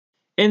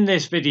In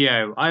this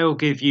video, I will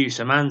give you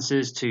some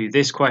answers to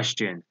this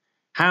question.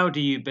 How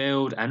do you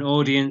build an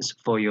audience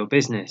for your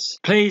business?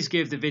 Please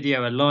give the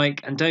video a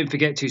like and don't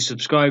forget to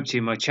subscribe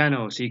to my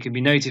channel so you can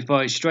be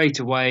notified straight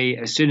away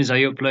as soon as I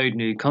upload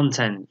new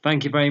content.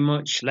 Thank you very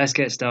much. Let's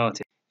get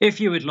started. If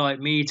you would like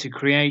me to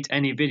create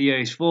any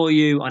videos for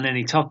you on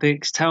any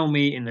topics, tell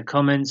me in the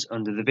comments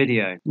under the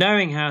video.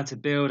 Knowing how to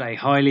build a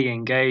highly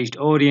engaged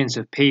audience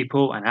of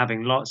people and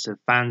having lots of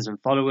fans and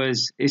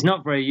followers is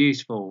not very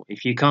useful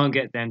if you can't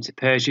get them to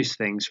purchase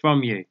things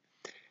from you.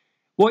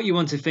 What you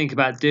want to think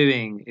about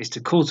doing is to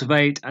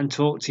cultivate and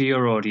talk to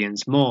your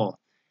audience more,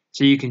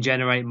 so you can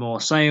generate more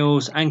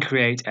sales and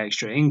create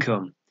extra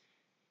income.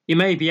 You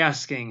may be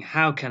asking,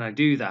 how can I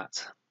do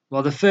that?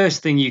 Well, the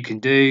first thing you can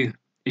do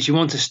is you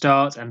want to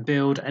start and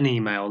build an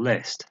email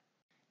list.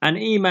 An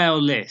email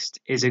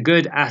list is a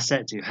good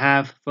asset to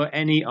have for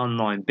any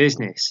online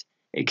business.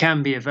 It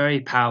can be a very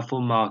powerful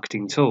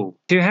marketing tool.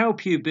 To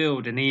help you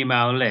build an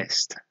email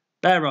list,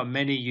 there are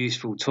many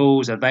useful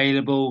tools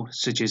available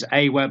such as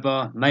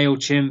Aweber,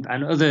 MailChimp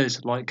and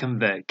others like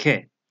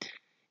ConvertKit.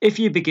 If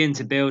you begin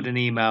to build an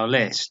email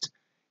list,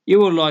 you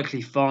will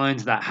likely find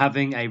that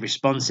having a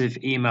responsive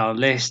email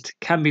list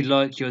can be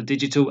like your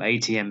digital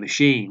ATM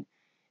machine,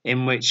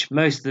 in which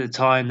most of the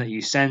time that you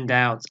send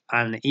out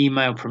an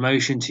email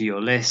promotion to your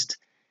list,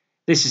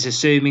 this is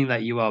assuming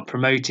that you are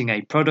promoting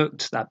a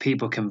product that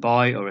people can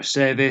buy or a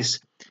service,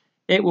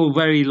 it will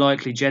very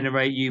likely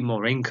generate you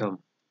more income.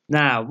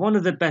 Now, one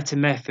of the better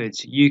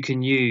methods you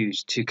can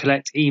use to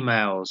collect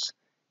emails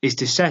is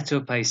to set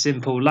up a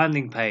simple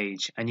landing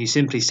page, and you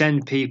simply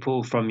send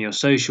people from your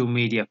social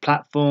media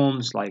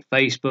platforms like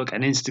Facebook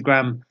and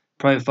Instagram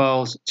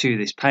profiles to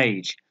this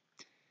page.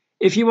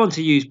 If you want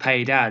to use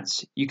paid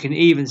ads, you can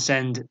even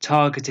send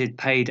targeted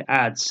paid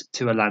ads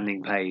to a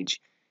landing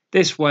page.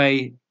 This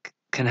way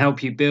can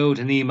help you build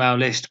an email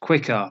list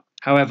quicker.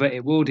 However,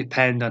 it will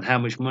depend on how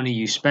much money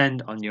you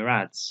spend on your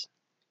ads.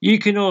 You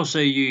can also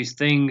use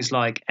things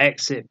like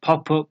exit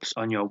pop-ups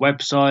on your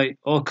website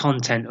or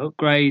content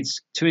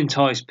upgrades to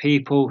entice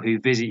people who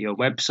visit your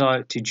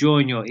website to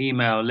join your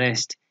email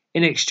list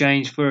in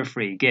exchange for a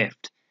free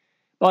gift.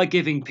 By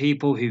giving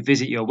people who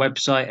visit your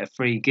website a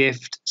free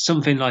gift,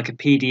 something like a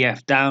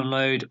PDF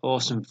download or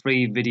some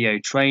free video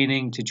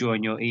training to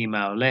join your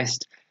email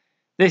list,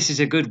 this is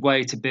a good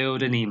way to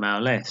build an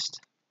email list.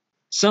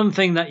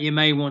 Something that you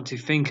may want to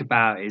think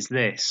about is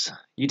this.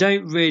 You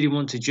don't really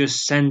want to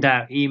just send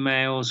out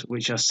emails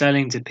which are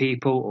selling to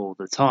people all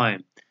the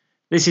time.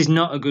 This is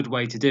not a good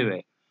way to do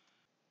it.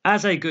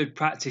 As a good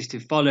practice to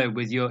follow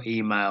with your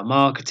email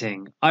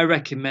marketing, I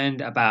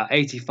recommend about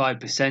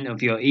 85%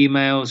 of your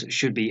emails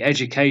should be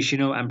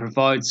educational and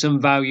provide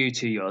some value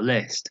to your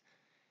list.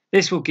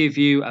 This will give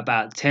you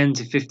about 10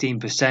 to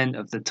 15%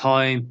 of the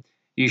time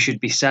you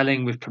should be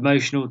selling with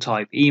promotional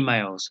type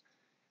emails.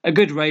 A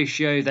good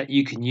ratio that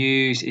you can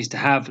use is to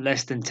have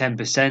less than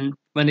 10%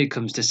 when it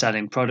comes to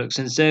selling products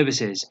and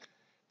services,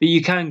 but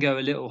you can go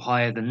a little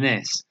higher than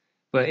this,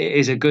 but it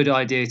is a good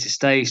idea to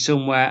stay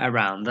somewhere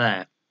around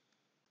there.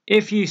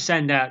 If you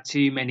send out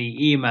too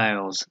many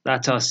emails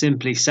that are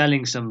simply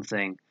selling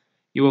something,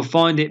 you will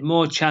find it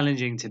more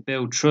challenging to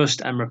build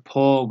trust and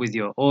rapport with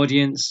your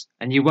audience,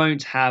 and you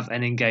won't have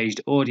an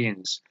engaged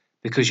audience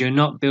because you're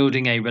not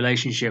building a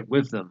relationship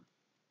with them.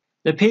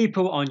 The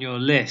people on your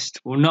list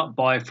will not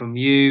buy from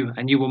you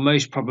and you will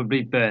most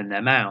probably burn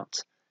them out.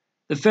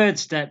 The third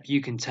step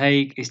you can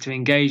take is to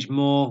engage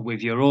more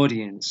with your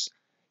audience.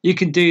 You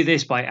can do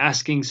this by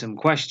asking some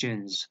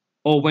questions,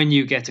 or when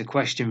you get a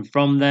question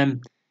from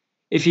them,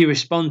 if you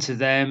respond to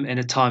them in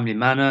a timely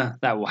manner,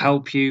 that will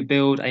help you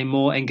build a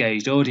more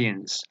engaged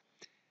audience.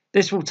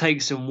 This will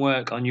take some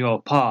work on your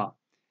part,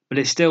 but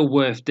it's still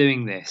worth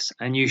doing this,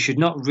 and you should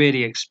not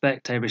really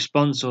expect a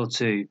response or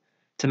two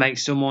to make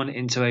someone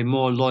into a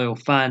more loyal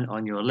fan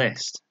on your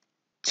list.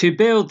 To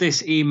build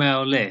this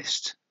email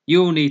list,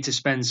 you'll need to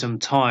spend some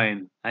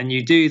time, and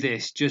you do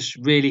this just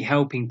really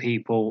helping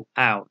people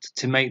out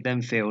to make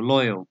them feel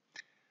loyal.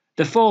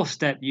 The fourth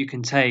step you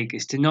can take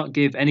is to not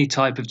give any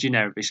type of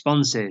generic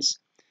responses.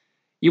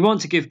 You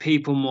want to give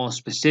people more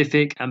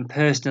specific and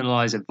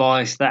personalized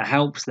advice that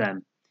helps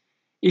them.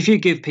 If you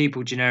give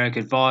people generic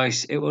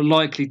advice, it will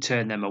likely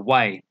turn them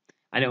away,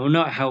 and it will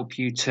not help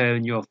you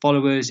turn your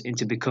followers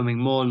into becoming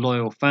more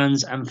loyal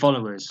fans and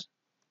followers.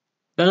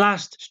 The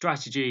last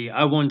strategy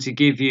I want to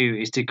give you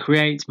is to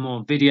create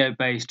more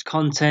video-based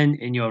content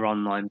in your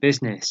online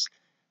business.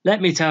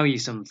 Let me tell you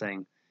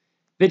something.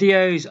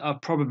 Videos are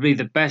probably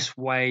the best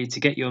way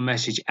to get your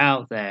message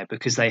out there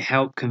because they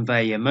help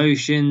convey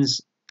emotions,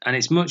 and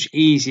it's much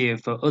easier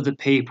for other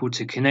people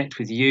to connect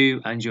with you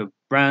and your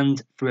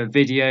brand through a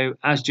video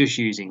as just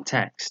using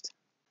text.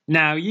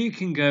 Now you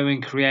can go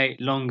and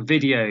create long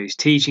videos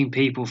teaching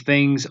people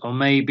things, or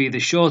maybe the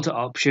shorter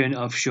option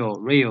of short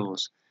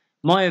reels.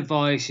 My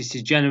advice is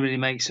to generally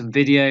make some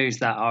videos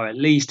that are at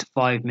least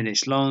 5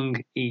 minutes long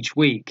each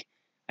week.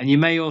 And you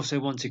may also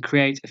want to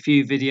create a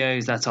few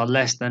videos that are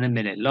less than a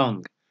minute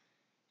long.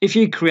 If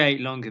you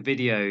create longer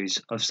videos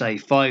of say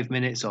 5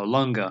 minutes or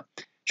longer,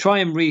 Try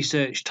and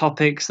research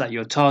topics that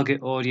your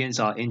target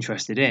audience are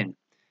interested in.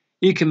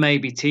 You can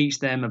maybe teach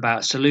them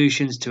about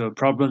solutions to a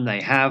problem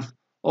they have,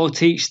 or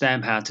teach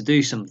them how to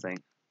do something.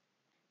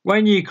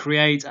 When you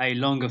create a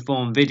longer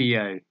form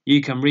video,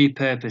 you can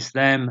repurpose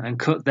them and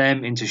cut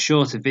them into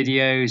shorter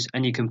videos,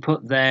 and you can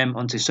put them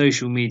onto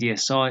social media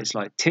sites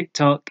like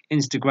TikTok,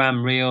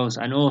 Instagram Reels,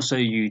 and also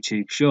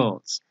YouTube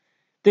Shorts.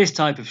 This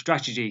type of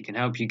strategy can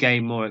help you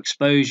gain more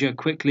exposure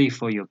quickly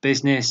for your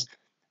business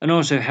and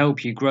also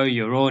help you grow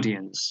your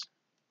audience.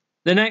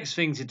 The next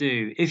thing to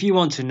do, if you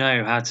want to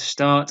know how to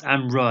start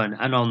and run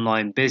an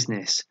online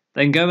business,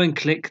 then go and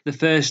click the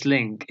first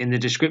link in the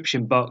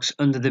description box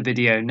under the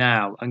video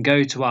now and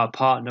go to our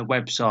partner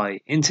website,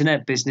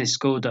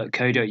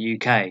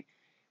 internetbusinessschool.co.uk,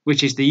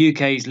 which is the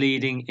UK's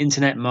leading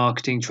internet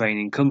marketing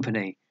training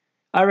company.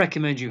 I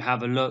recommend you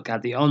have a look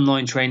at the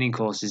online training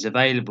courses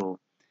available.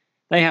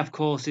 They have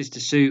courses to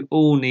suit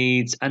all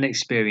needs and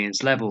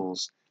experience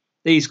levels.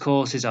 These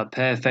courses are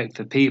perfect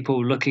for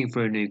people looking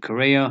for a new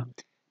career,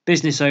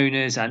 business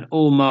owners, and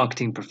all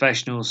marketing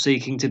professionals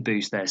seeking to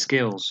boost their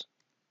skills.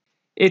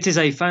 It is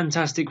a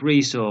fantastic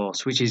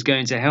resource which is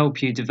going to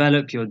help you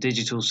develop your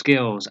digital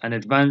skills and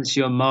advance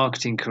your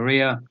marketing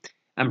career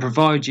and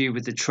provide you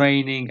with the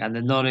training and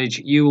the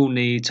knowledge you will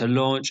need to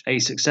launch a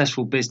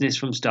successful business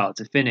from start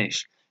to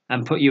finish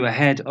and put you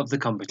ahead of the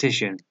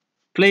competition.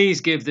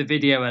 Please give the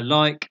video a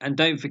like and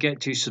don't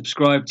forget to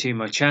subscribe to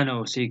my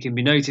channel so you can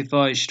be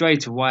notified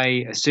straight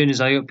away as soon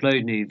as I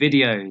upload new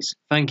videos.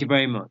 Thank you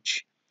very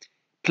much.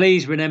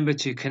 Please remember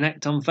to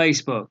connect on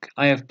Facebook.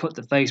 I have put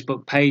the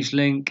Facebook page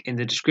link in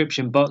the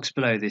description box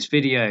below this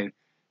video.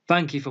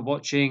 Thank you for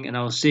watching and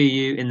I'll see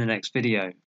you in the next video.